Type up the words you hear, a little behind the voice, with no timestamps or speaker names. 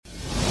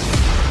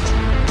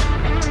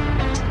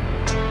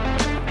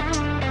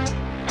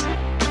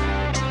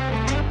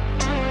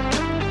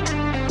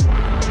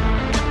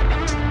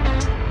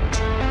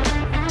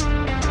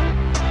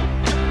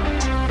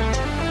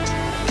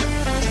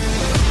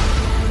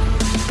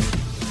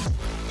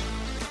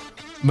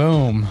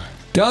Boom.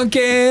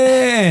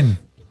 Duncan!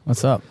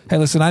 What's up? Hey,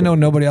 listen, I know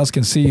nobody else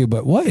can see you,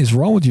 but what is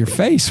wrong with your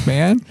face,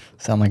 man?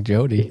 Sound like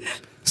Jody.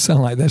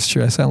 That's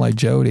true. I sound like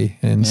Jody.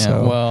 And Yeah,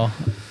 so, well,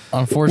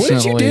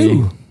 unfortunately. what did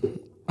you do?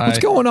 What's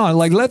going on?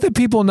 Like, let the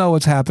people know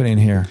what's happening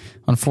here.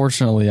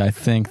 Unfortunately, I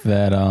think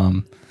that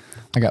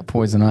I got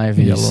poison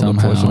ivy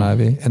somehow. Poison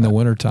ivy in the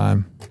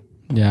wintertime.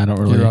 Yeah, I don't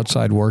really. You're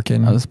outside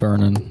working. I was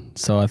burning,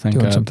 so I think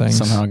doing some things.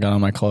 Somehow got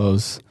on my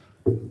clothes.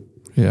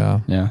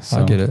 Yeah. Yeah,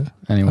 so I get it.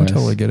 Anyways. I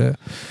totally get it.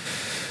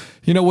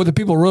 You know, what the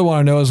people really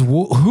want to know is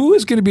who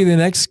is going to be the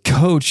next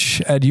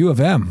coach at U of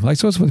M? Like,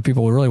 so that's what the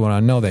people really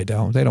want to know. They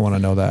don't want to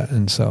know that.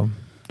 And so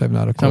they've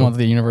not a clue. Talking about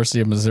the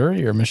University of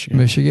Missouri or Michigan?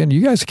 Michigan.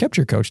 You guys kept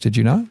your coach, did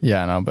you not?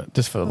 Yeah, no, but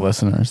just for the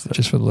listeners.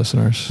 Just for the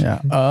listeners.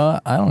 Yeah.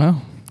 I don't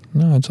know.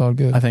 No, it's all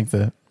good. I think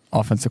the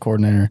offensive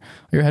coordinator.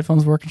 Are your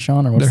headphones working,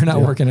 Sean? Or what's They're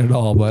not working at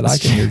all, but I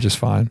can hear just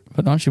fine.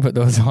 But don't you put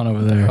those on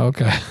over there?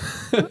 Okay.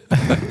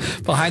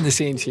 Behind the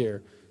scenes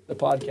here, the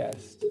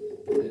podcast.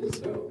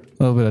 So.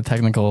 A little bit of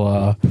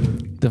technical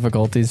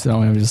difficulties, so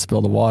I'm going to just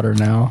spill the water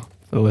now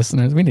for the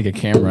listeners. We need a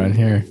camera in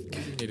here.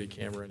 You need a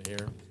camera in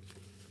here.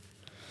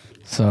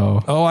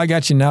 So. Oh, I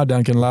got you now,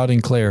 Duncan, loud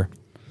and clear.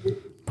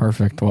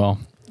 Perfect. Well,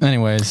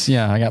 anyways,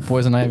 yeah, I got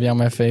poison ivy on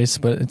my face,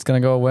 but it's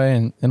going to go away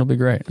and it'll be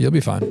great. You'll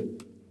be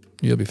fine.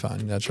 You'll be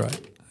fine. That's right.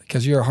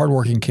 Because you're a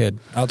hardworking kid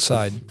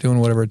outside doing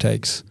whatever it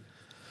takes.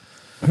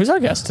 Who's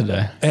our guest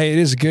today? Hey, it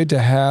is good to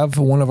have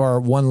one of our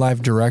One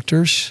Life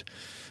directors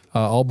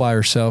all by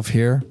herself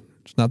here.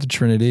 It's not the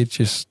Trinity. It's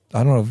just,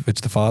 I don't know if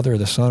it's the Father or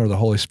the Son or the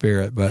Holy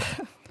Spirit, but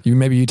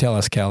maybe you tell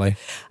us, Kelly.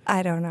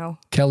 I don't know.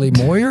 Kelly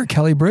Meurer?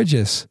 Kelly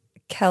Bridges?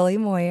 Kelly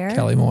Meurer.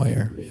 Kelly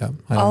Meurer, yeah.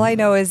 All I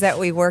know is that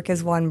we work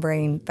as one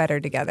brain better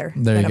together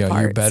there than you go.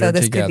 apart. You're better so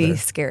this together. could be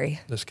scary.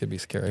 This could be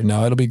scary.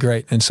 No, it'll be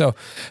great. And so,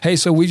 hey,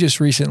 we just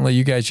recently,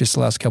 you guys just the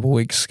last couple of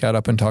weeks got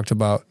up and talked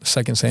about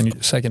second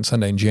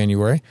Sunday in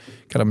January,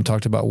 got up and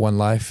talked about One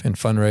Life and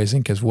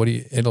fundraising because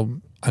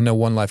I know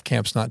One Life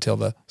Camp's not till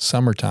the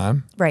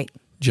summertime. Right.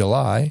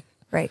 July.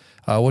 Right.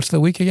 What's the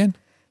week again?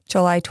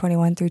 July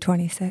 21 through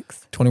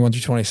 26. 21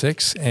 through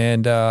 26.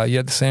 And yet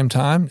at the same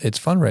time, it's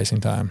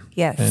fundraising time.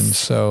 Yes. And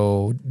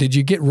so did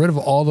you get rid of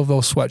all of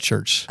those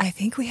sweatshirts? I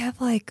think we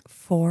have like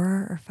 4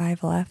 or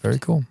 5 left. Very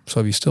cool. So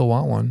if you still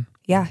want one.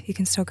 Yeah, you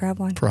can still grab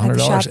one. For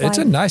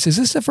 $100. Is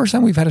this the first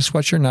time we've had a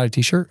sweatshirt, not a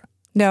t-shirt?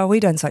 No,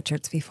 we've done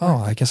sweatshirts before. Oh,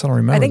 I guess I don't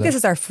remember I think that. this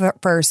is our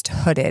first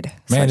hooded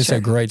sweatshirt. Man, it's a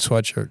great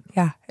sweatshirt.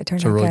 Yeah, it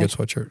turned out It's a really good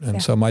sweatshirt.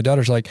 And so my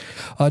daughter's like,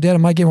 Dad,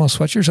 am I getting one of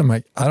sweatshirts? I'm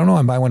like, I don't know.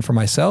 I'm buying one for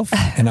myself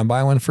and I'm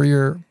buying one for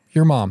your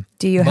mom.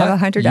 Do you have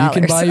 $100? You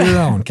can buy your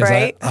own because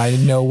right? I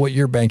know what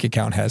your bank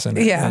account has in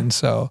it. Yeah. And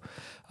so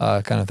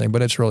kind of thing,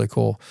 but it's really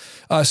cool.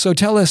 So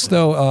tell us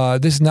though,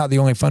 this is not the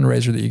only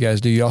fundraiser that you guys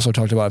do. You also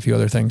talked about a few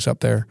other things up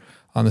there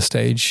on the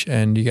stage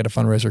and you got a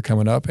fundraiser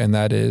coming up and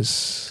that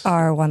is?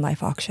 Our One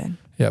Life auction.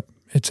 Yep.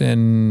 It's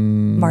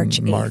in March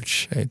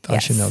 8th. Yes. I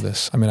should know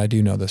this. I mean, I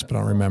do know this, but I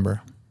don't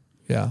remember.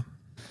 Yeah.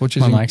 Which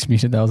is my mic's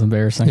muted. That was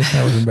embarrassing.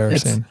 That was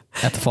embarrassing.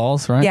 At the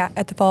Falls, right? Yeah,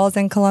 at the Falls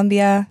in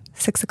Columbia,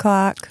 6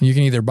 o'clock. You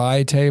can either buy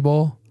a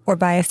table or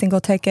buy a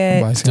single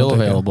ticket. Still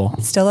available.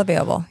 Still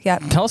available.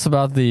 Yep. Tell us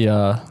about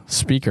the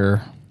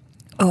speaker.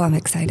 Oh, I'm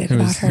excited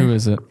about her. Who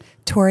is it?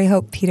 Tori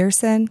Hope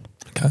Peterson.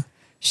 Okay.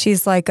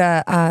 She's like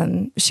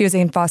she was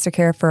in foster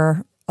care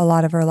for a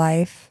lot of her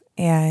life,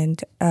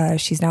 and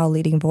she's now a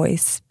leading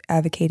voice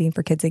advocating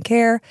for kids in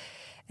care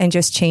and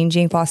just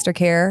changing foster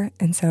care.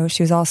 And so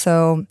she was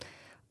also,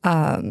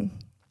 I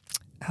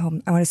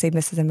want to say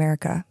Mrs.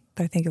 America,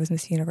 but I think it was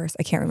Miss Universe.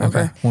 I can't remember.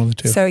 Okay, one of the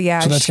two. So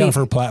yeah, so that's kind of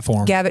her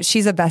platform. Yeah, but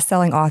she's a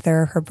best-selling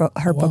author.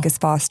 Her book is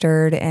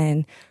Fostered,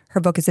 and her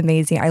book is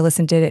amazing. I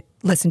listened to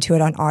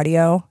it on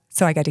audio,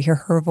 so I got to hear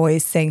her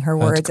voice saying her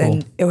words, cool.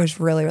 and it was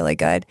really, really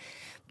good.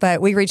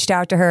 But we reached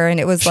out to her, and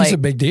it was She's a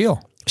big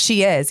deal.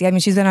 She is. Yeah, I mean,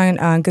 she's been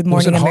on Good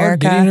Morning America. Was it hard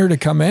getting her to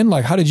come in?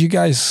 Like, how did you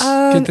guys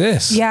get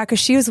this? Yeah, because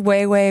she was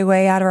way, way,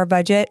 way out of our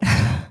budget.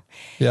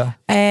 Yeah.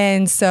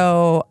 And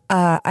so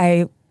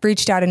I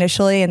reached out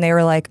initially, and they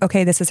were like,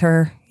 "Okay, this is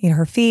her,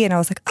 her fee." And I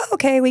was like, "Oh,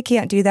 okay, we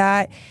can't do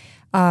that."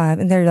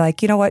 And they're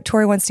like, "You know what?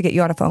 Tori wants to get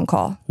you on a phone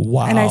call."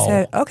 Wow. And I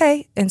said,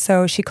 "Okay." And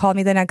so she called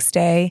me the next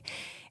day,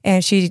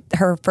 and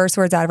her first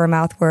words out of her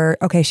mouth were,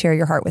 "Okay, share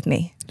your heart with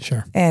me."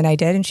 Sure. And I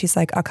did, and she's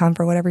like, "I'll come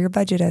for whatever your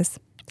budget is."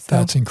 So,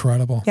 that's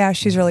incredible. Yeah,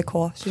 she's really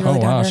cool. She's really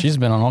wow, down to she's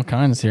been on all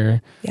kinds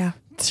here. Yeah.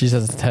 She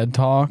has a TED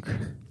Talk.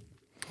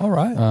 All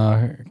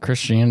right.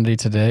 Christianity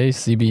Today,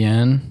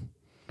 CBN,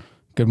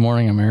 Good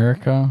Morning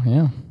America.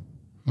 Yeah.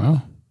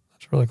 Wow.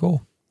 That's really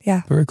cool.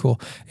 Yeah. Very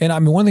cool. And I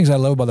mean, one of the things I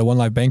love about the One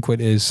Life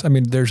Banquet is, I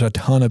mean, there's a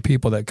ton of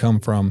people that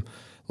come from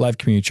Life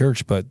Community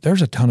Church, but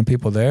there's a ton of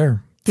people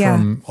there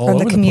from all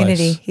over the community.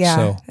 the place. Yeah.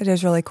 So it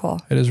is really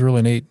cool. it is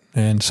really neat.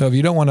 And so if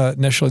you don't want to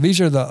necessarily, this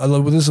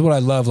is what I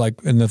love, like,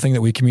 and the thing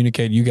that we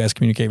communicate, you guys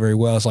communicate very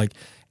well, is like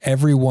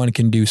everyone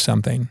can do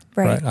something.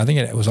 Right. I think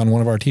it was on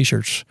one of our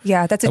t-shirts.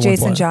 Yeah. That's a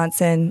Jason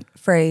Johnson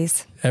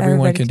phrase.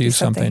 Everyone can do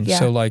something. Yeah.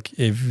 So like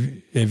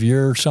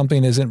if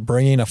something isn't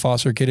bringing a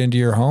foster kid into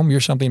your home,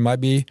 your something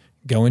might be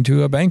going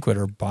to a banquet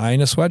or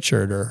buying a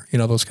sweatshirt or,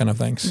 those kind of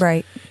things.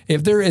 Right.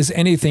 If there is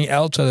anything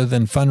else other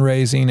than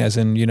fundraising, as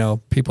in,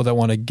 people that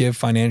want to give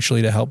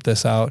financially to help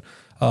this out,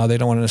 they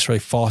don't want to necessarily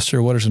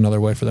foster, what is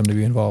another way for them to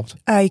be involved?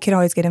 You can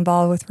always get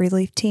involved with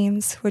relief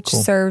teams, which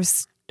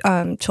serves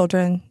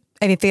children,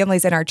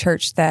 families in our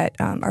church that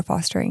are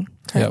fostering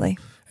currently. Yep.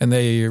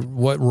 And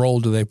what role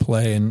do they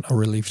play in a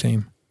relief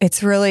team?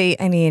 It's really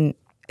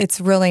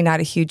not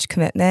a huge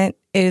commitment.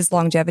 It is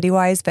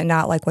longevity-wise, but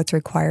not like what's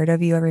required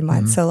of you every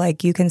month. So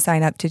like you can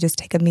sign up to just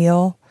take a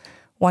meal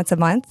once a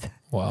month.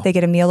 Wow. They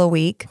get a meal a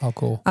week. How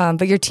cool.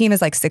 But your team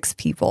is like 6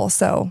 people.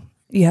 So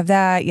you have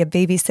that, you have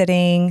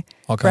babysitting,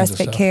 all kinds of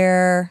respite stuff.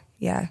 care.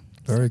 Yeah.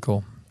 Very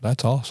cool.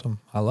 That's awesome.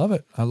 I love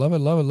it. I love it,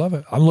 love it, love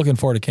it. I'm looking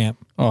forward to camp.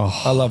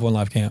 Oh, I love One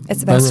Life Camp.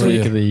 It's the best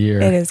week of the year.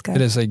 It is good.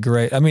 It is a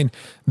great, I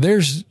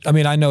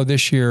know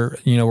this year,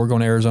 we're going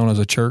to Arizona as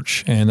a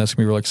church, and that's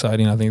going to be really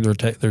exciting. I think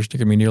there's going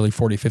to be nearly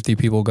 40, 50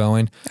 people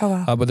going. Oh,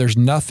 wow. But there's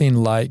nothing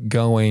like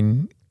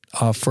going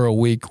for a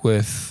week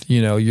with,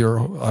 your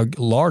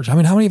large, how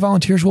many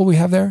volunteers will we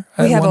have there?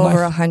 We have One over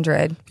Life?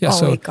 100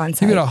 so week on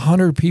site. You get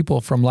 100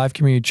 people from Life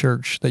Community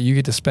Church that you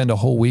get to spend a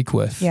whole week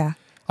with. Yeah.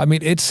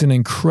 It's an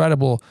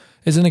incredible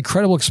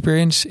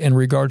experience in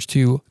regards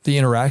to the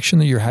interaction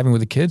that you're having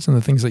with the kids and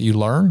the things that you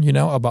learn,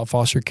 about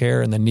foster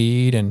care and the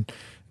need and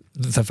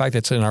the fact that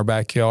it's in our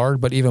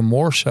backyard. But even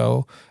more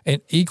so, and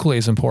equally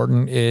as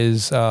important,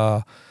 is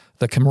the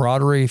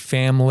camaraderie,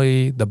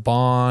 family, the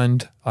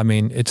bond.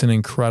 It's an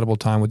incredible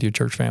time with your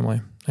church family.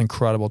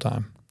 Incredible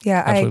time.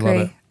 Yeah, Absolutely I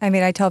love agree.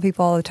 it. I tell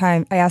people all the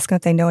time, I ask them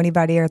if they know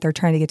anybody or if they're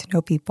trying to get to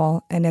know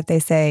people. And if they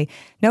say,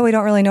 no, we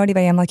don't really know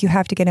anybody, I'm like, you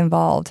have to get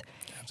involved.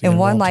 And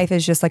One Life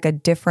is just like a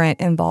different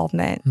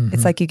involvement. Mm-hmm.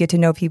 It's like you get to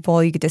know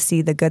people, you get to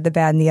see the good, the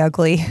bad, and the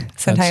ugly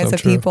sometimes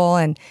of people,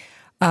 and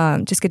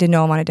just get to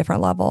know them on a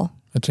different level.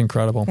 It's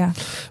incredible. Yeah.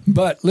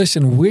 But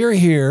listen, we're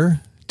here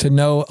to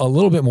know a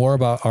little bit more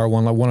about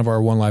one of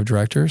our One Life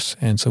directors.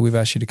 And so we've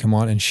asked you to come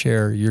on and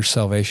share your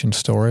salvation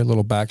story, a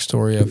little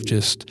backstory of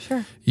just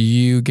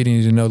you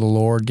getting to know the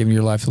Lord, giving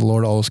your life to the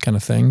Lord, all those kind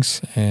of things.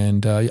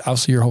 And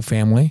obviously your whole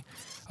family,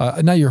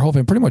 not your whole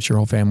family, pretty much your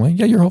whole family.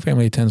 Yeah, your whole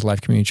family attends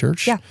Life Community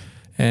Church. Yeah.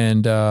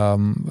 And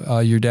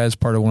your dad's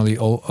part of one of the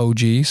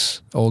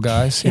OGs, old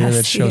guys here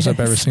that shows up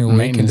every single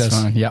week and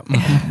does. Yep.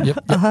 Yep.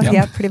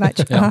 Yeah, pretty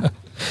much.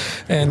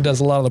 And does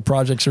a lot of the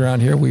projects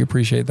around here. We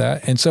appreciate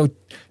that. And so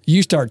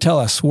you tell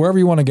us wherever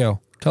you want to go.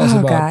 Tell us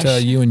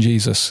about you and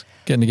Jesus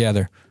getting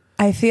together.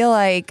 I feel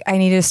like I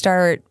need to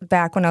start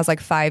back when I was like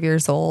 5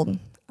 years old,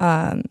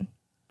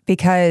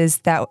 because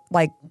that,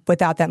 like,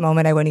 without that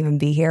moment, I wouldn't even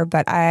be here.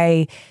 But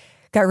I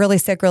got really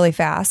sick really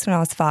fast when I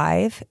was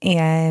 5,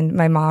 and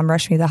my mom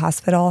rushed me to the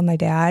hospital and my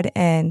dad,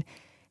 and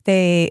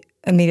they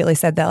immediately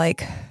said that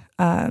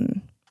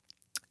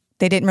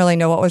they didn't really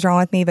know what was wrong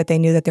with me, but they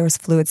knew that there was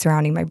fluid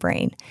surrounding my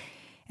brain,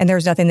 and there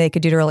was nothing they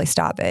could do to really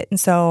stop it. And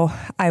so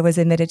I was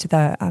admitted to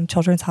the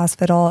Children's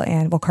Hospital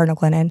and Cardinal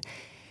Glennon,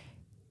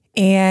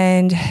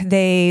 and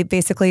they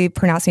basically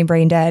pronounced me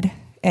brain dead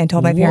and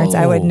told my parents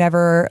I would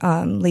never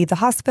leave the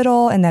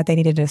hospital and that they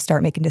needed to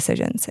start making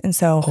decisions. And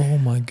so, oh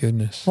my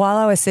goodness! While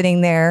I was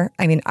sitting there,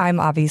 I'm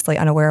obviously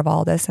unaware of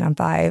all this, and I'm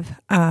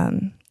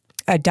 5.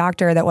 A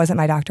doctor that wasn't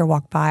my doctor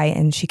walked by,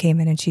 and she came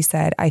in and she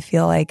said, "I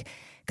feel like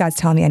God's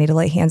telling me I need to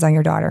lay hands on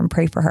your daughter and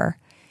pray for her."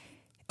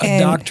 A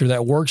doctor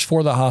that works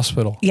for the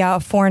hospital. Yeah, a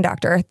foreign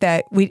doctor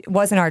that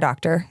wasn't our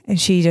doctor,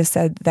 and she just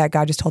said that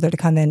God just told her to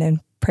come in and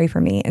pray for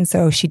me, and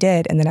so she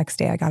did. And the next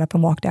day, I got up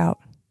and walked out.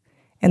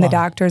 And the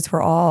doctors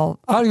were all...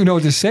 I don't even know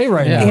what to say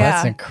right now.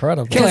 That's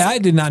incredible. Kelly, I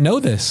did not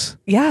know this.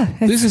 Yeah.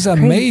 This is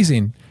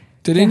amazing.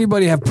 Did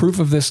anybody have proof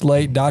of this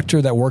late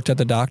doctor that worked at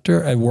the doctor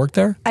and worked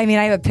there? I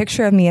have a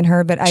picture of me and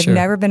her, but I've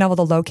never been able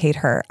to locate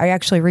her. I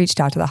actually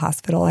reached out to the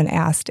hospital and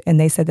asked, and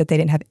they said that they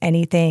didn't have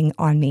anything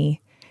on me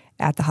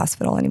at the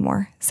hospital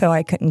anymore. So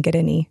I couldn't get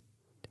any...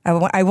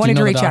 I wanted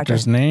to reach out to her.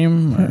 Do you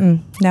know the doctor's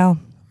name? No.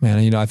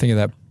 Man, I think of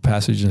that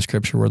passage in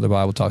Scripture where the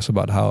Bible talks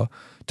about how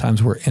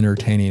times we're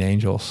entertaining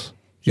angels.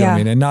 You know what I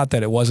mean? And not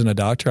that it wasn't a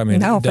doctor.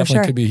 No, it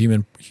definitely could be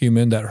a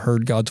human that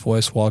heard God's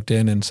voice, walked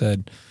in and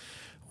said,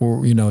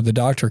 well, the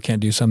doctor can't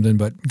do something,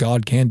 but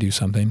God can do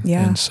something.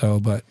 Yeah. And so,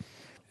 But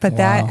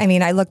that,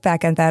 I look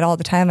back at that all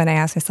the time, and I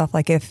ask myself,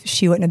 like, if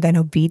she wouldn't have been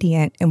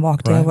obedient and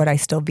walked in, would I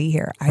still be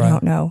here? I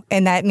don't know.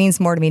 And that means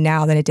more to me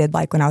now than it did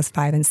like when I was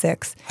 5 and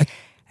 6. I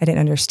didn't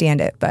understand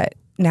it, but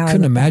now I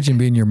couldn't imagine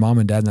being your mom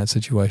and dad in that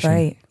situation.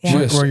 Right.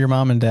 Yeah. Were your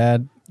mom and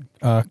dad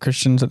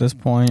Christians at this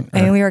point?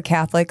 We were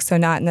Catholic, so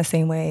not in the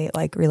same way,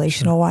 like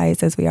relational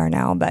wise as we are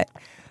now. But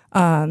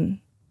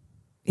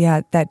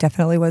that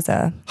definitely was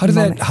a How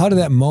did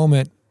that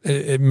moment,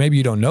 maybe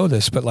you don't know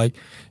this, but how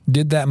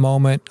did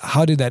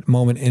that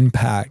moment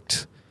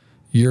impact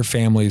your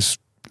family's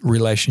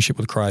relationship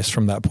with Christ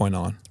from that point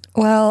on?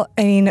 Well,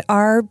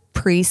 our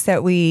priest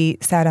that we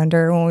sat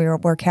under when we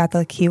were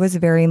Catholic, he was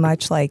very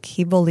much like,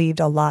 he believed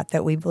a lot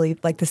that we believe,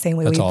 like the same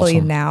way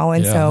believe now.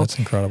 And so that's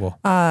incredible.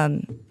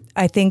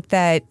 I think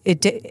that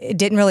it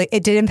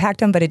did impact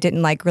him, but it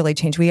didn't really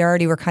change. We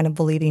already were kind of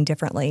believing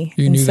differently.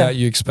 You knew that,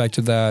 you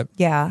expected that.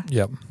 Yeah.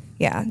 Yep.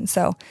 Yeah. And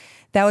so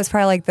that was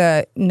probably like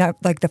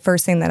the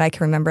first thing that I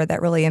can remember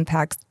that really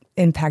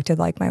impacted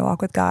like my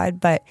walk with God.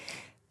 But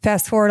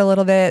fast forward a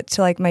little bit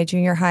to like my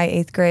junior high,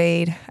 8th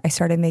grade, I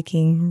started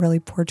making really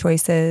poor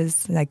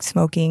choices, like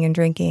smoking and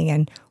drinking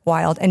and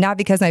wild. And not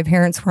because my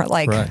parents weren't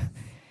like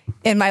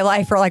in my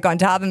life or like on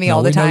top of me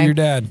all the time. Know your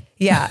dad.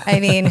 Yeah. I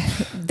mean,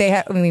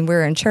 we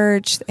were in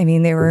church. I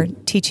mean, they were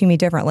teaching me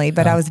differently,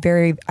 but I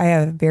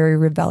have a very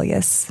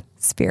rebellious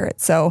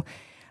spirit. So,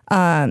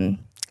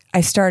 I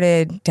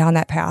started down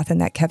that path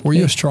and that kept Were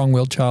you a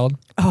strong-willed child?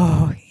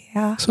 Oh,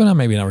 yeah. So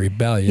maybe not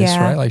rebellious,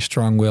 right? Like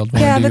strong-willed.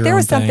 Yeah, but there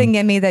was something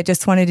in me that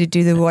just wanted to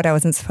do what I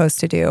wasn't supposed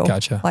to do.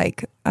 Gotcha.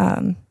 Like,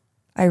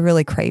 I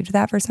really craved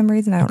that for some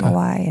reason. I don't know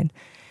why.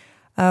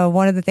 And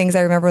one of the things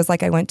I remember was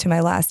like I went to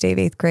my last day of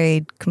 8th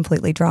grade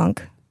completely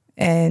drunk.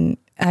 And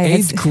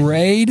 8th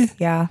grade?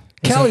 Yeah.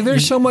 Kelly,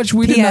 there's so much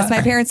we did not.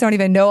 My parents don't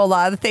even know a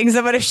lot of the things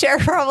I'm going to share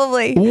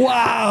probably.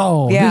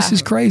 Wow. Yeah. This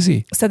is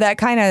crazy. So that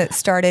kind of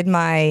started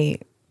my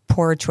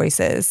poor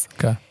choices.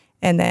 Okay.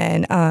 And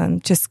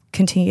then just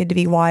continued to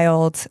be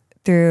wild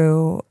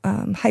through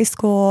high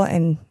school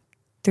and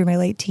through my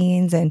late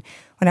teens. And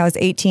when I was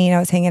 18, I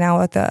was hanging out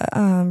with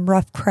a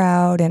rough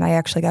crowd, and I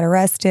actually got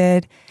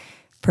arrested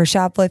for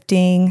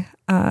shoplifting.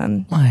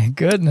 My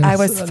goodness. I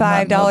was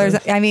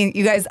 $5. I mean,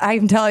 you guys, I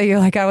can tell you,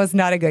 like, I was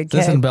not a good kid.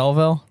 This in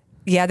Belleville?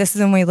 Yeah, this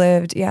is when we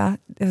lived. Yeah,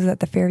 it was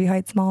at the Fairview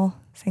Heights Mall,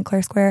 St.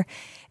 Clair Square.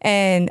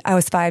 And I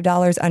was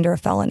 $5 under a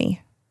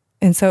felony.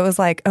 And so it was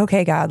like,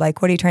 okay, God,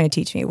 like, what are you trying to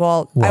teach me?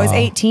 Well, I was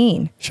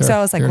 18. Sure. So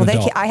I was like,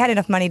 I had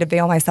enough money to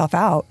bail myself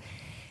out.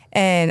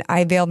 And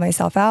I bailed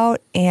myself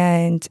out,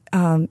 and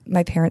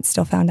my parents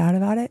still found out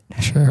about it.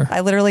 Sure.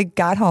 I literally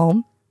got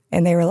home,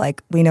 and they were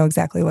like, we know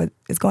exactly what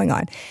is going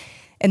on.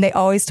 And they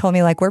always told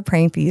me, like, we're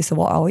praying for you, so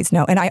we'll always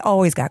know. And I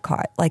always got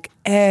caught. Like,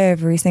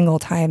 every single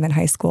time in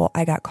high school,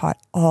 I got caught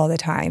all the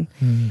time.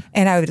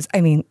 And I would just,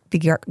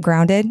 be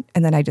grounded,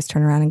 and then I just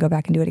turn around and go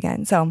back and do it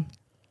again. So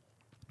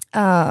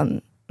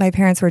my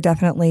parents were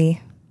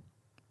definitely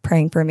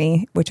praying for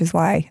me, which is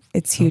why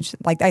it's huge.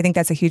 Like, I think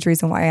that's a huge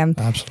reason why I'm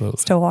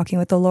still walking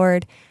with the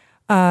Lord.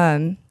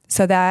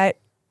 So that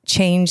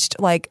changed,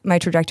 like, my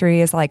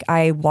trajectory is like,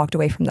 I walked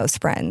away from those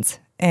friends,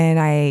 and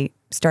I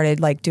started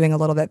like doing a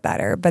little bit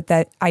better, but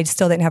that I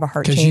still didn't have a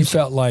heart change. Because you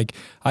felt like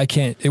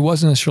it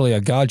wasn't necessarily a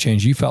God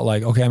change. You felt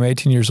like, okay, I'm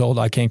 18 years old.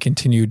 I can't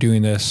continue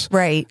doing this.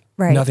 Right.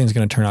 Nothing's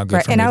going to turn out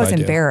good for me. And I was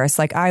embarrassed.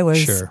 Like, I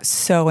was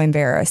so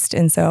embarrassed.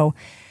 And so,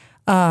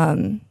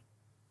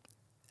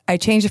 I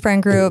changed the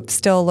friend group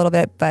still a little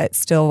bit, but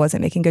still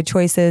wasn't making good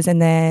choices.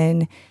 And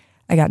then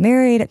I got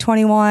married at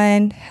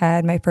 21,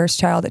 had my first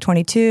child at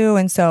 22.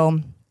 And so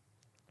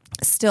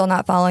still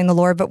not following the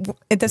Lord, but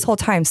at this whole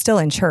time still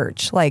in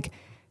church. Like,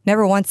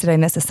 never once did I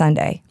miss a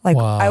Sunday. Like,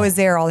 I was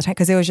there all the time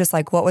because it was just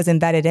like what was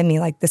embedded in me.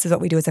 Like, this is what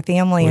we do as a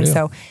family. And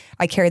so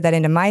I carried that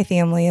into my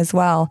family as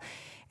well.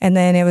 And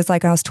then it was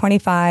like I was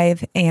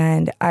 25,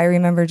 and I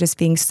remember just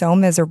being so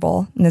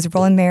miserable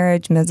in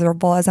marriage,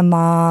 miserable as a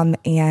mom.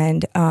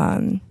 And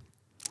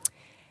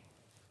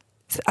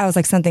I was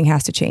like, something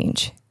has to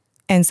change.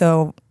 And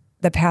so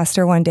the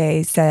pastor one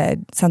day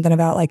said something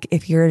about, like,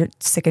 if you're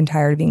sick and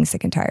tired of being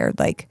sick and tired,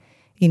 like,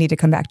 you need to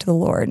come back to the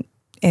Lord.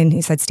 And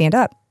he said, stand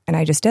up. And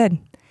I just did.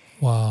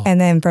 Wow.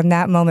 And then from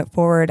that moment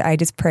forward, I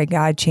just prayed,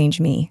 God, change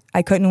me.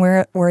 I couldn't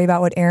worry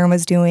about what Aaron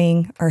was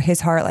doing or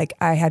his heart. Like,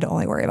 I had to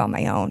only worry about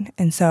my own.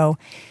 And so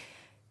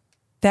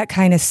that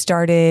kind of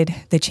started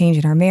the change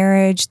in our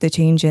marriage, the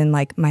change in,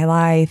 like, my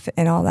life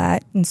and all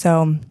that. And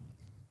so,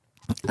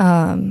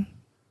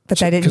 but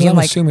that didn't mean, I'm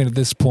like, assuming at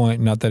this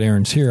point, not that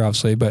Aaron's here,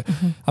 obviously, but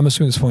I'm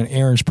assuming at this point,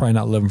 Aaron's probably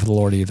not living for the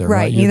Lord either.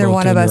 Right. You're Neither both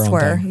one of doing your us own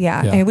were. thing.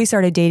 Yeah. And we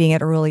started dating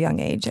at a really young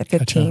age, at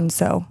 15. Gotcha.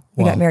 So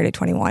we got married at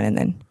 21 and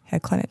then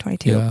had Clint at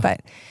 22. Yeah.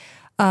 But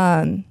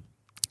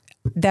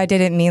that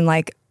didn't mean,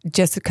 like,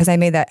 just because I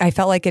made that, I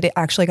felt like it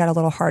actually got a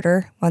little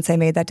harder once I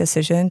made that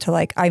decision to,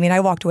 like, I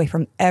walked away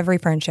from every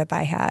friendship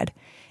I had.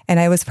 And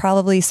I was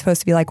probably supposed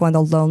to be like one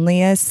of the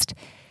loneliest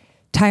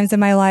times in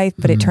my life,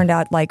 but it turned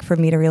out, like, for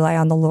me to rely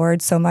on the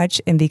Lord so much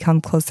and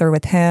become closer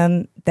with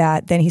him,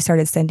 that then he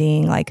started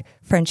sending, like,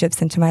 friendships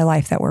into my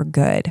life that were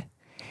good.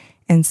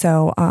 And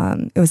so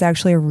it was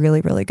actually a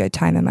really, really good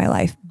time in my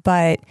life.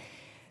 But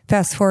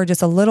fast forward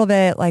just a little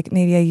bit, like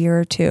maybe a year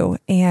or two,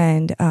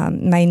 and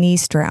my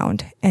niece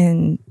drowned,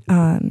 and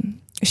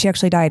she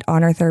actually died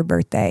on her 3rd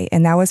birthday.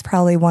 And that was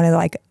probably one of,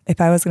 like, if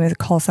I was going to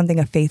call something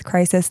a faith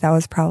crisis, that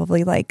was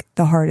probably, like,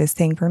 the hardest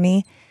thing for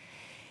me.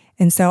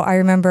 And so I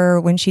remember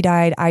when she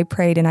died, I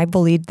prayed and I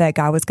believed that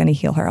God was going to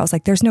heal her. I was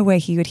like, there's no way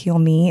he would heal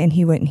me and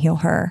he wouldn't heal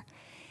her.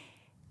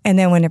 And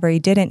then whenever he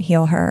didn't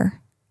heal her,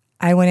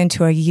 I went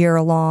into a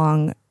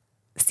year-long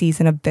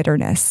season of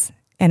bitterness.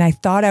 And I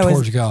thought I was...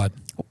 Towards God.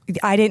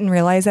 I didn't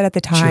realize that at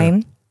the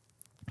time. Sure.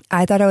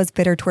 I thought I was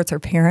bitter towards her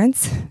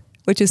parents,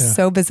 which is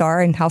so bizarre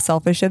and how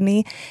selfish of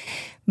me.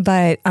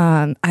 But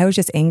I was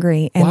just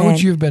angry. And why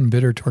would you have been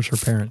bitter towards her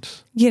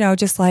parents?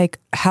 Just like,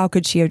 how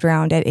could she have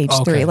drowned at age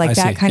 3? Like,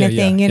 that kind of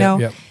thing, know?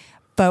 Yep.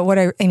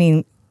 But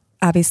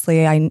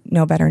obviously I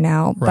know better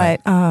now. Right.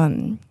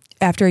 But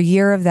after a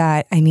year of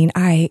that,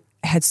 I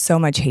had so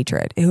much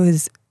hatred. It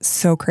was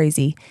so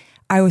crazy.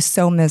 I was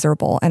so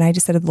miserable. And I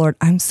just said to the Lord,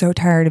 I'm so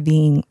tired of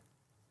being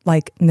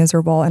like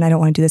miserable and I don't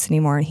want to do this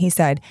anymore. And he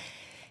said,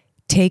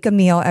 take a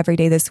meal every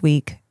day this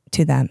week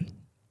to them.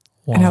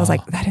 Wow. And I was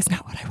like, that is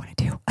not what I want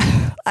to do.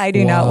 I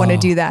do not want to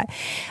do that.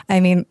 I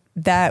mean,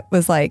 that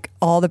was like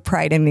all the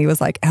pride in me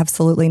was like,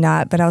 absolutely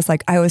not. But I was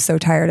like, I was so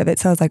tired of it.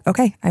 So I was like,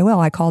 okay, I will.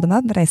 I called him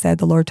up, but I said,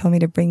 the Lord told me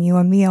to bring you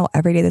a meal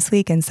every day this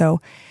week. And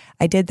so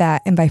I did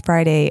that. And by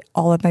Friday,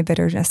 all of my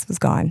bitterness was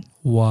gone.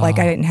 Wow. Like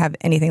I didn't have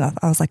anything left.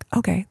 I was like,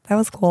 okay, that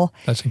was cool.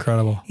 That's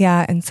incredible.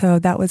 Yeah. And so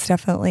that was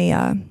definitely,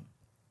 a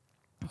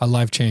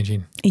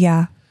life-changing.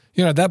 Yeah.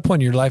 You know, at that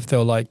point in your life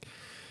though, like,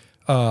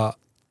 you're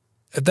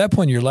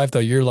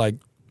like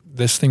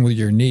this thing with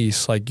your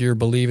niece, like you're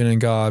believing in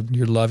God,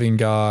 you're loving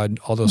God,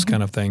 all those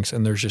kind of things.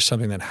 And there's just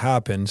something that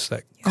happens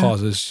that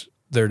causes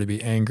there to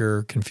be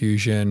anger,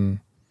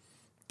 confusion,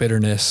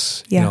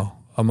 bitterness, you know,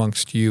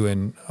 amongst you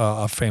and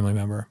a family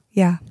member.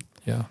 Yeah.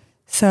 Yeah.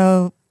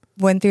 So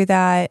went through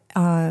that.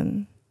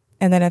 And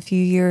then a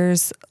few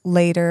years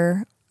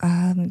later,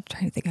 I'm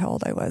trying to think how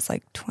old I was,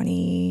 like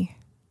 20,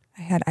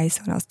 I had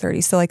ISO when I was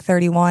 30. So like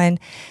 31,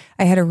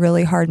 I had a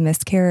really hard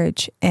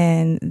miscarriage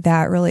and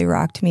that really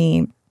rocked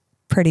me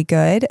pretty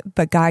good.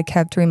 But God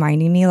kept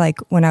reminding me like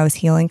when I was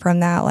healing from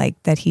that,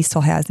 like that he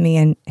still has me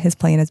and his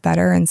plan is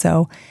better. And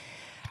so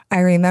I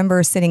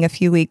remember sitting a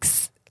few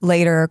weeks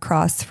later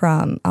across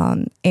from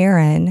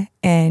Aaron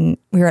and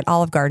we were at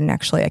Olive Garden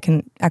actually. I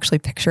can actually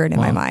picture it in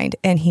my mind.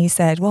 And he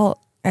said,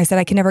 I said,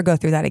 I can never go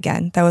through that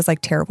again. That was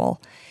like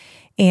terrible.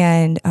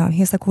 And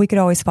he was like, well, we could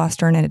always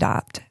foster and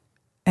adopt.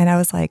 And I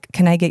was like,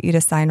 can I get you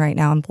to sign right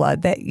now in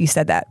blood that you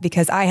said that?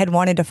 Because I had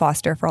wanted to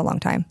foster for a long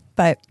time,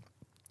 but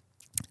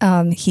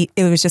it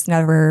was just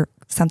never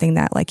something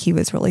that like he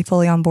was really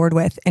fully on board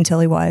with until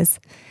he was.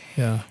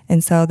 Yeah.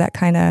 And so that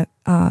kind of,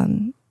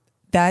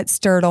 that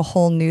stirred a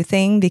whole new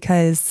thing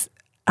because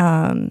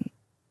I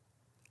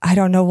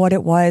don't know what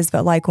it was,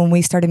 but like when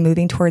we started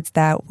moving towards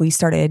that, we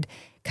started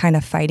kind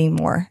of fighting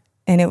more.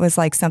 And it was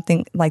like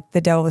something like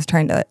the devil was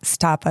trying to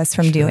stop us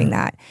from doing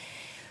that.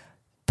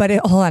 But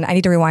hold on, I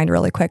need to rewind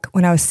really quick.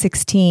 When I was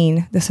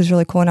 16, this was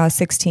really cool. When I was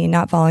 16,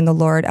 not following the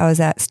Lord, I was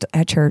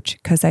at church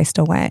because I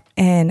still went.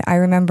 And I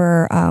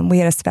remember we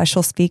had a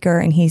special speaker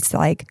and he's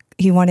like,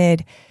 he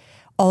wanted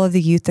all of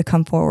the youth to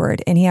come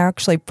forward. And he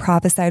actually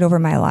prophesied over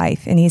my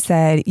life. And he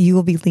said, you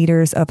will be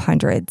leaders of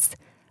hundreds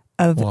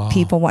of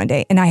people one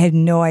day. And I had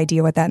no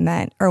idea what that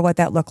meant or what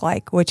that looked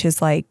like, which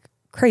is like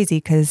crazy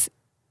because,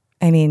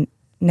 I mean,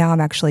 now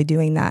I'm actually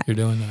doing that. You're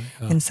doing that.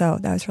 Yeah. And so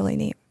that was really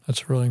neat.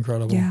 That's really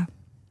incredible. Yeah.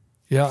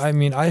 Yeah. I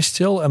mean, I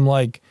still am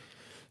like,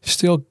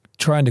 still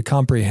trying to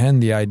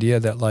comprehend the idea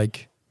that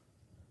like,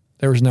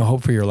 there was no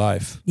hope for your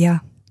life. Yeah.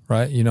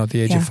 Right. You know, at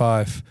the age of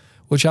 5,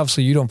 which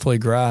obviously you don't fully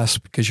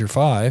grasp because you're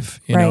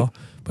 5, you know,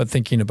 but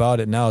thinking about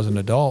it now as an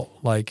adult,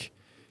 like,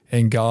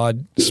 and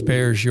God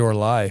spares your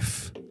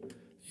life,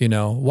 you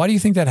know, why do you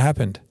think that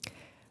happened?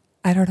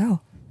 I don't know.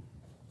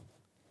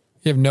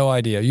 You have no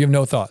idea. You have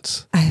no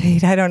thoughts. I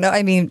mean, I don't know.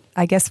 I mean,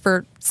 I guess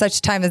for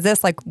such time as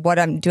this, like what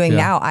I'm doing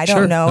now, I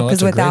don't know.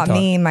 Because without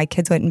me, my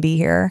kids wouldn't be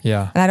here.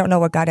 Yeah. And I don't know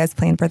what God has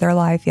planned for their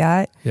life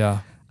yet.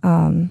 Yeah.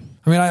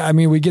 I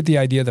mean, we get the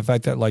idea, the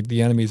fact that like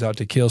the enemy's out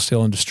to kill,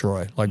 steal, and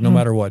destroy. Like no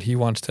matter what, he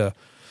wants to,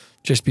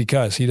 just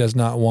because he does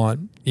not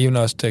want even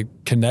us to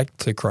connect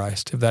to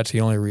Christ, if that's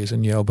the only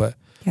reason, you know, but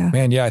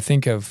man, I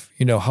think of,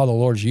 you know, how the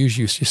Lord's used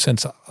you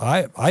since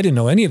I didn't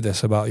know any of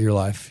this about your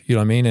life, you know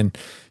what I mean? And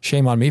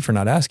shame on me for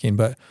not asking,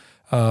 but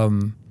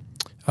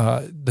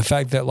the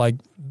fact that like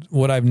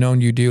what I've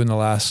known you do in the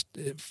last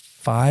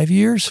 4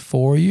 years,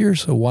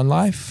 so one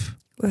life.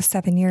 It was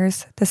 7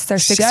 years. This is our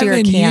 6th year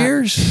 7 camp.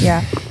 years?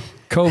 Yeah.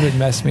 COVID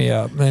messed me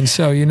up. And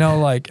so, you know,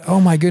 like, oh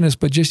my goodness,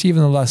 but just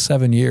even the last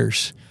 7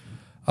 years,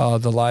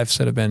 the lives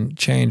that have been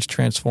changed,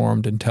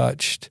 transformed, and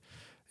touched,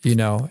 you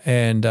know,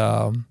 and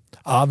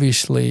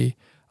obviously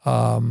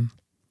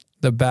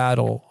the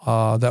battle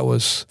that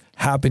was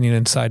happening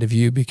inside of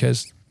you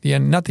because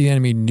not the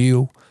enemy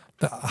knew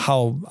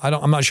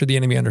I'm not sure the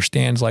enemy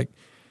understands like,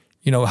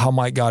 you know, how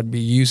might God be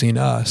using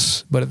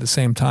us, but at the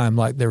same time,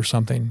 like there was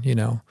something, you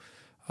know,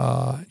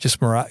 just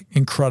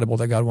incredible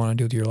that God wanted to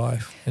do with your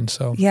life. And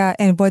so, yeah.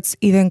 And what's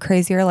even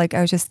crazier, like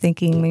I was just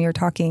thinking when you're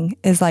talking,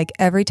 is like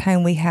every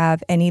time we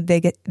have any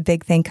big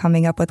thing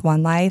coming up with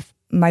One Life,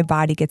 my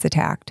body gets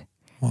attacked.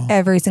 Wow.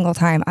 Every single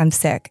time I'm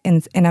sick.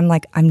 And I'm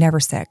like, I'm never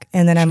sick.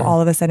 And then I'm all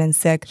of a sudden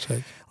sick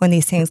when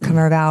these things come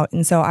about.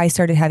 And so I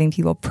started having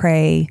people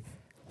pray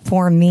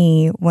for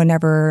me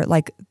whenever,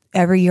 like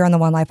every year on the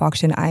One Life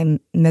auction,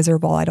 I'm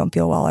miserable. I don't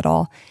feel well at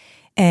all.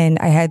 And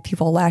I had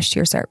people last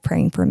year start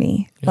praying for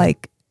me,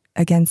 like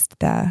against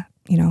the,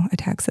 you know,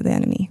 attacks of the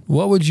enemy.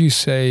 What would you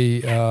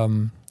say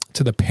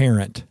to the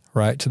parent,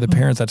 right? To the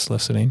parent that's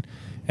listening,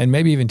 and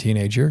maybe even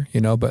teenager,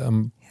 you know, but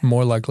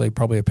more likely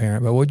probably a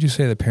parent. But what would you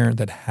say to the parent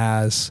that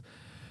has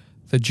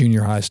the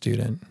junior high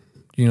student,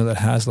 you know, that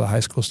has the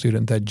high school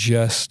student that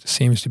just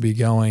seems to be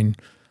going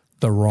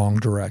the wrong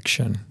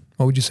direction?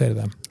 What would you say to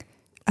them?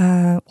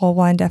 Well,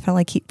 one,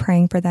 definitely keep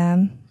praying for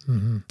them.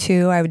 Mm-hmm.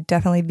 2, I would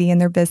definitely be in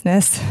their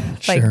business.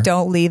 Sure. Like,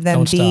 don't leave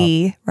them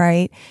be,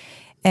 right?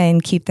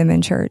 And keep them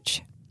in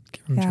church.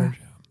 Keep them in church.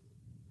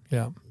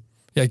 Yeah.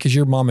 Yeah, because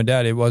your mom and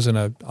dad, it wasn't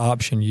an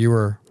option. You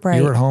were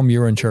at home, you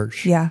were in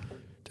church. Yeah.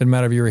 Didn't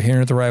matter if you were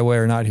hearing it the right way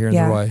or not hearing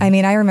it the right. I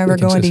mean, I remember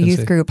going to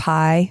youth group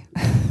high.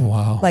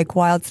 Wow. Like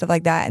wild stuff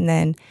like that. And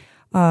then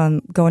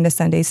going to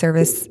Sunday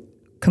service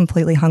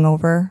completely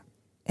hungover.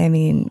 I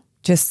mean,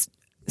 just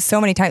so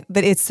many times.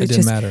 But it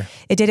didn't matter.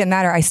 It didn't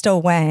matter. I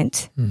still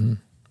went. Mm-hmm.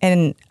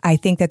 And I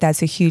think that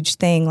that's a huge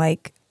thing,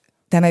 like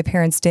that my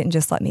parents didn't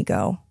just let me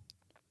go.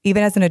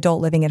 Even as an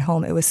adult living at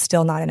home, it was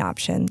still not an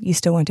option. You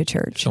still went to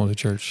church. Still went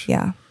to church.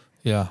 Yeah.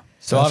 Yeah.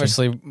 So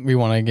obviously we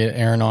want to get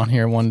Aaron on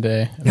here one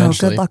day. Oh,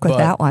 good luck with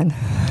that one.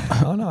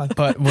 Oh, no.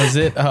 But was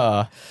it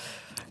a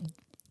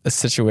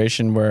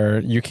situation where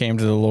you came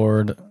to the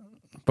Lord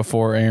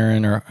before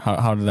Aaron, or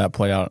how did that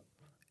play out?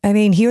 I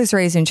mean, he was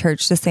raised in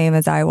church the same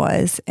as I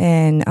was,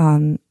 and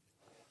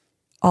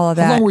all of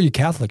that. How long were you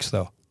Catholics,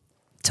 though?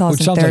 Till I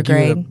was in sounds third like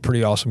grade. you were a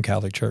pretty awesome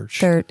Catholic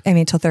church. Till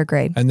third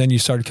grade. And then you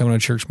started coming to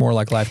church more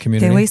like Life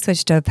Community. Then we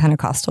switched to a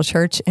Pentecostal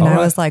church, and I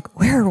was like,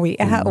 where are we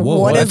at? Whoa,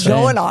 what is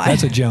going on?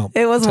 That's a jump.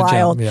 It was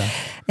wild. Yeah.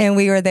 And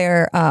we were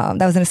there,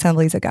 that was an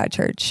Assemblies of God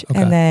church.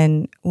 Okay. And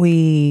then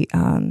we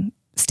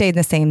stayed in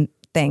the same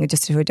thing,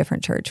 just to a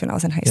different church when I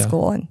was in high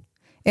school. And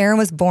Aaron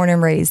was born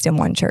and raised in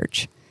one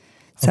church.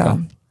 So,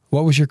 okay.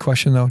 What was your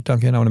question, though,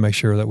 Duncan? I want to make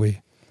sure that we...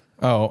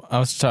 Oh, I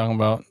was talking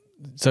about,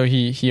 so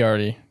he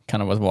already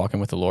kind of was walking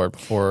with the Lord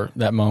before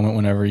that moment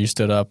whenever you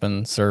stood up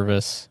in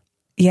service.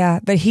 Yeah,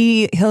 but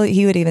he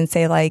would even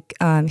say, like,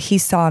 he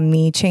saw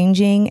me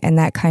changing, and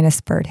that kind of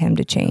spurred him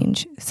to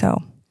change.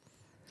 So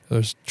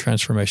there's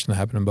transformation that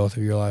happened in both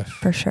of your life.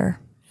 For sure.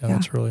 Yeah,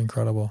 that's really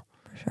incredible.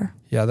 For sure.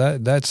 Yeah,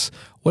 that's...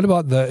 What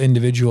about the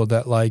individual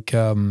that, like,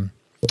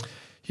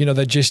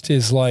 that just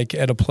is, like,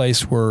 at a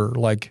place where,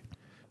 like,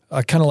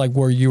 kind of like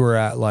where you were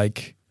at,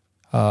 like,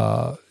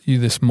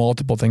 this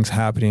multiple things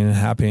happening,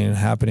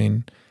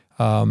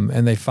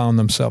 and they found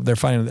themselves, they're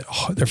finding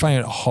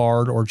it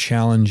hard or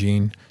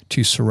challenging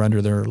to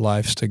surrender their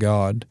lives to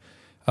God.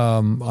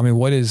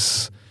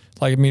 Which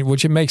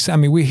it makes,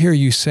 we hear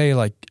you say,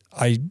 like,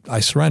 I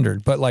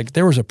surrendered, but, like,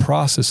 there was a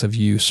process of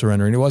you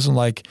surrendering. It wasn't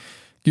like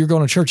you're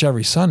going to church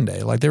every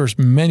Sunday. Like, there was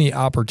many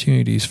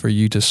opportunities for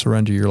you to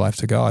surrender your life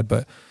to God,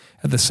 but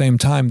at the same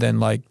time, then,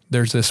 like,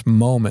 there's this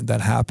moment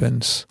that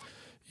happens,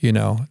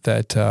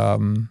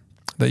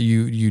 that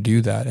you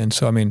do that. And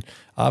so,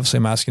 obviously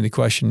I'm asking the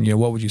question,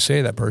 what would you say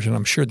to that person?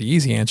 I'm sure the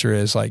easy answer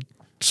is, like,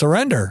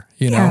 surrender,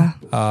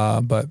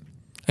 but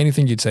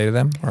anything you'd say to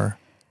them? Or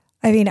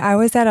I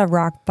was at a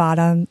rock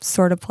bottom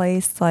sort of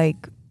place. Like,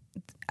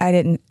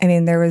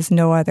 there was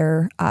no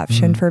other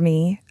option for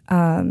me.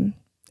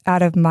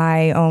 Out of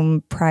my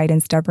own pride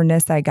and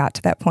stubbornness, I got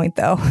to that point,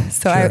 though.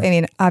 So,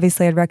 sure.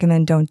 Obviously I'd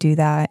recommend don't do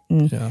that.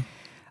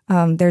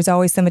 And there's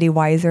always somebody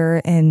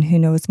wiser and who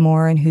knows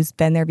more and who's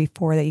been there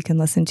before that you can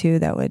listen to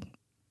that would,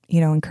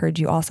 encourage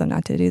you also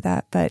not to do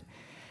that. But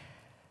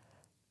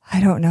I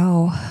don't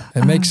know.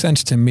 It makes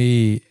sense to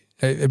me.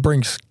 It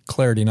brings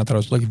clarity, not that I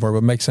was looking for, but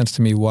it makes sense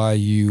to me why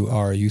you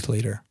are a youth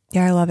leader.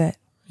 Yeah, I love it.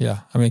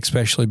 Yeah.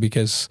 Especially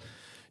because,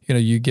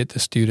 you get the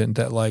student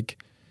that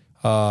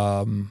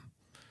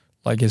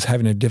is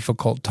having a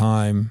difficult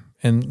time,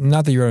 and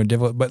not that you're having a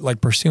difficult, but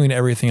like pursuing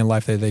everything in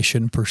life that they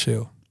shouldn't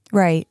pursue.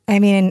 Right.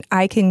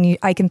 I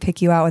can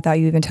pick you out without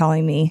you even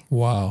telling me.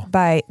 Wow.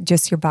 By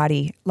just your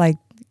body, like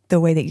the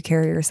way that you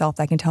carry yourself,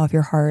 I can tell if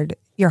your heart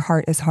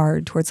is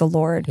hard towards the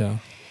Lord. Yeah.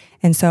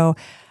 And so,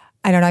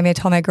 I don't know. I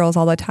tell my girls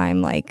all the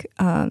time, like,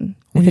 when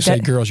you say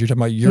girls, you're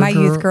talking about your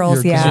youth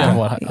girls.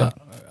 Yeah.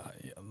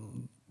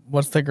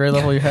 What's the grade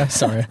level you have?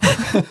 Sorry.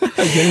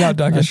 Getting out,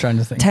 Doug. I was trying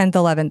to think. 10th,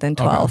 11th, and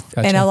 12th. Okay,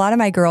 gotcha. And a lot of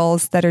my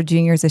girls that are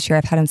juniors this year,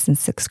 I've had them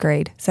since 6th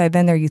grade. So I've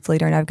been their youth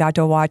leader, and I've got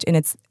to watch. And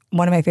it's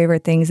one of my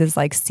favorite things is,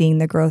 like, seeing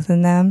the growth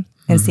in them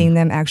and seeing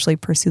them actually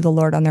pursue the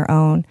Lord on their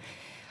own,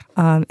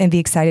 and be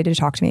excited to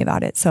talk to me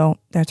about it. So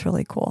that's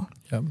really cool.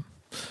 Yep.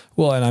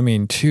 Well,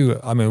 and too,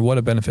 what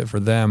a benefit for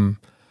them.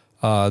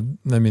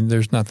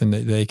 There's nothing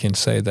that they can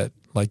say that,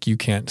 like, you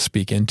can't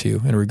speak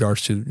into in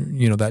regards to,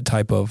 that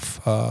type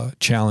of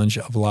challenge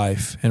of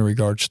life in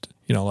regards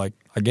to, like,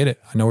 I get it.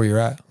 I know where you're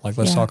at. Like,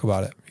 let's talk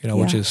about it,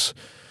 which is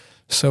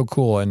so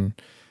cool. And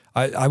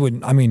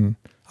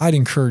I'd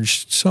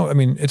encourage,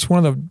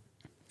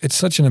 it's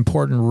such an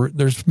important,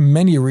 there's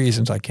many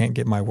reasons, I can't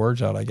get my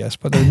words out, I guess,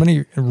 but there's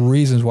many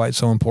reasons why it's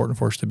so important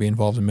for us to be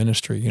involved in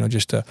ministry,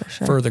 just to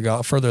further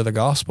the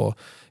gospel.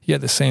 Yet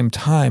at the same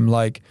time,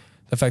 like,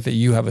 the fact that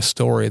you have a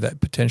story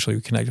that potentially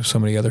would connect with so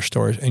many other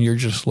stories, and you're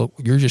just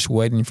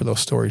waiting for those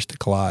stories to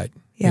collide,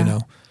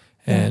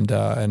 and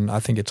I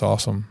think it's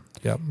awesome.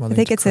 Yeah, I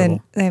think it's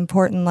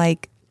important,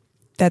 like,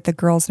 that the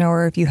girls know,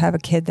 or if you have a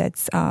kid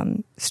that's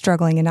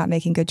struggling and not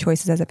making good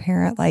choices as a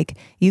parent, like,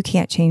 you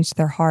can't change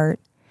their heart.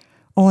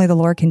 Only the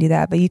Lord can do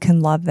that, but you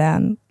can love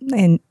them,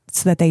 and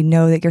so that they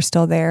know that you're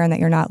still there and that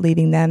you're not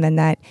leaving them, and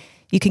that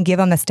you can give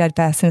them the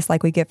steadfastness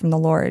like we get from the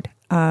Lord.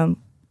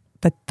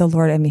 but the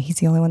Lord, I mean, he's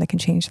the only one that can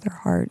change their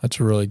heart. That's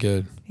really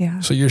good. Yeah.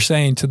 So you're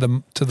saying to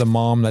the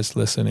mom that's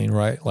listening,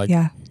 right? Like,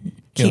 yeah. you know,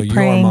 Keep your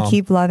praying, mom.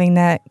 keep loving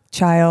that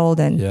child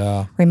and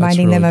Yeah,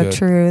 reminding that's them really of good.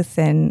 truth.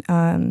 And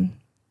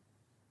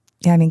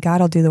I mean,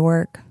 God will do the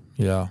work.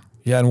 Yeah.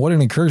 Yeah. And what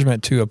an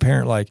encouragement to a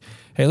parent like,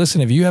 hey, listen,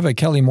 if you have a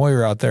Kelly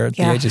Meurer out there at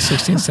the age of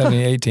 16, 17,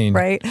 18,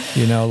 right?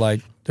 You know,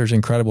 like there's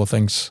incredible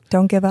things.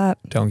 Don't give up.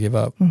 Don't give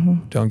up.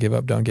 Mm-hmm. Don't give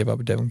up. Don't give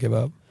up. Don't give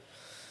up.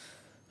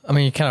 I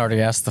mean, you kind of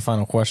already asked the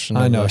final question.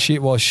 I know.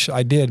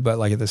 I did, but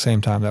like at the same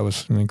time, that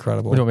was an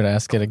incredible. Would you want me to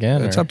ask it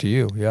again? It's up to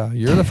you. Yeah.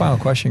 You're the final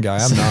question guy.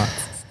 I'm not.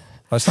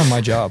 That's not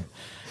my job.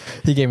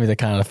 He gave me the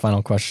kind of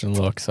final question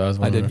look, so I was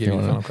wondering. I did give you the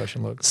wanted final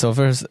question look. So if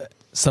there's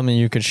something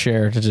you could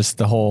share to just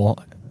the whole,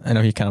 I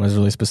know he kind of was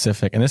really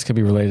specific, and this could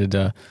be related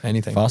to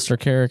Anything. foster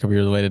care, it could be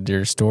related to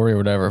your story or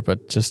whatever,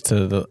 but just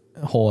to the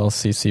whole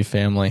LCC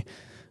family,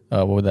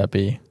 what would that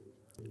be?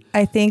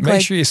 I think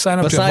Make sure you sign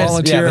up to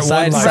volunteer at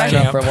One besides Life sign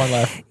up Camp. for One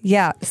Life.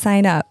 Yeah,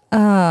 sign up.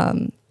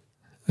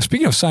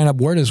 Speaking of sign up,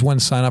 where does one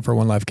sign up for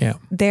One Life Camp?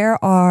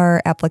 There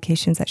are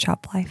applications at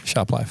Shop Life.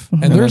 Shop Life.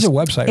 Mm-hmm. And there's a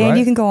website, And right?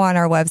 you can go on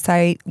our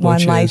website,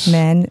 One Life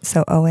Men,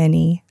 so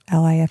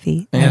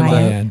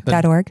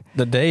ONELIFE.org.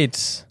 The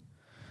dates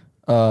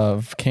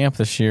of camp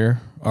this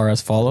year are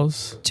as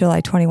follows.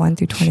 July 21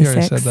 through She already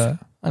 26. said that.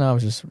 I know, I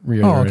was just Oh,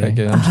 reiterating. okay,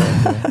 good. I'm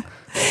sorry. Yeah.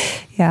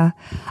 Yeah.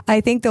 I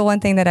think the one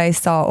thing that I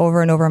saw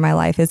over and over in my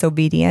life is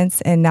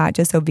obedience, and not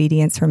just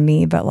obedience from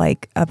me, but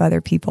like of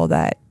other people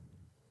that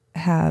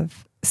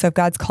have. So if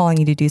God's calling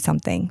you to do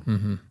something,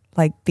 Mm-hmm.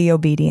 like be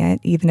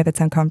obedient, even if it's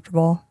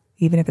uncomfortable,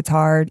 even if it's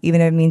hard,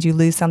 even if it means you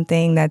lose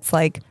something that's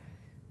like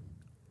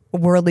a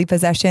worldly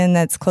possession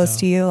that's close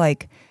to you,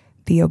 like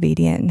be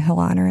obedient and he'll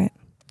honor it.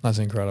 That's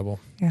incredible.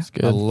 Yeah. It's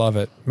good. I love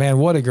it. Man,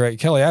 what a great,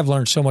 Kelly, I've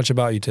learned so much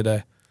about you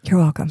today. You're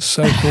welcome.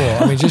 So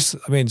cool.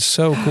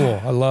 So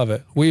cool. I love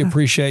it. We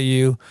appreciate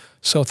you.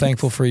 So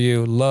thankful for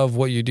you. Love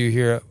what you do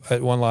here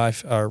at One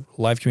Life, our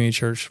Life Community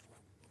Church,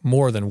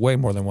 way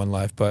more than One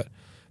Life, but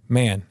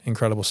man,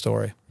 incredible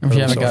story. If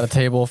you haven't got a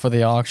table for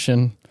the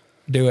auction,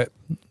 do it.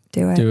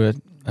 Do it. do it.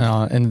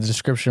 In the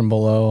description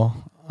below,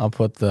 I'll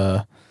put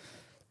the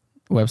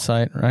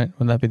website, right?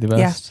 Would that be the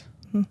best?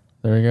 Yeah. Mm-hmm.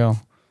 There you go.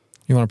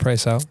 You want to pray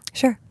us out?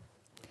 Sure.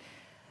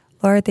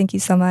 Lord, thank you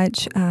so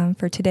much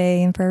for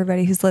today and for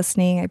everybody who's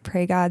listening. I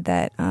pray, God,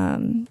 that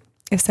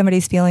if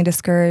somebody's feeling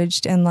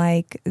discouraged and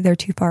like they're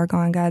too far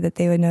gone, God, that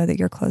they would know that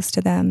you're close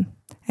to them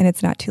and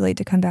it's not too late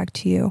to come back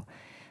to you.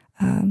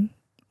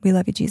 We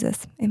love you,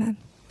 Jesus. Amen.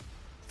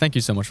 Thank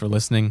you so much for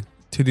listening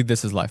to the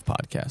This Is Life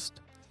podcast.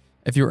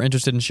 If you are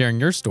interested in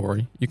sharing your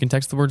story, you can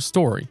text the word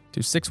story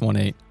to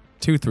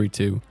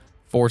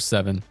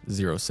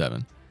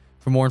 618-232-4707.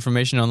 For more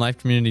information on Life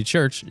Community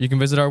Church, you can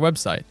visit our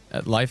website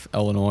at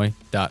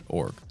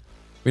lifeillinois.org.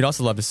 We'd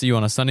also love to see you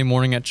on a Sunday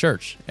morning at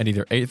church at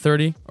either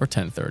 8:30 or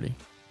 10:30.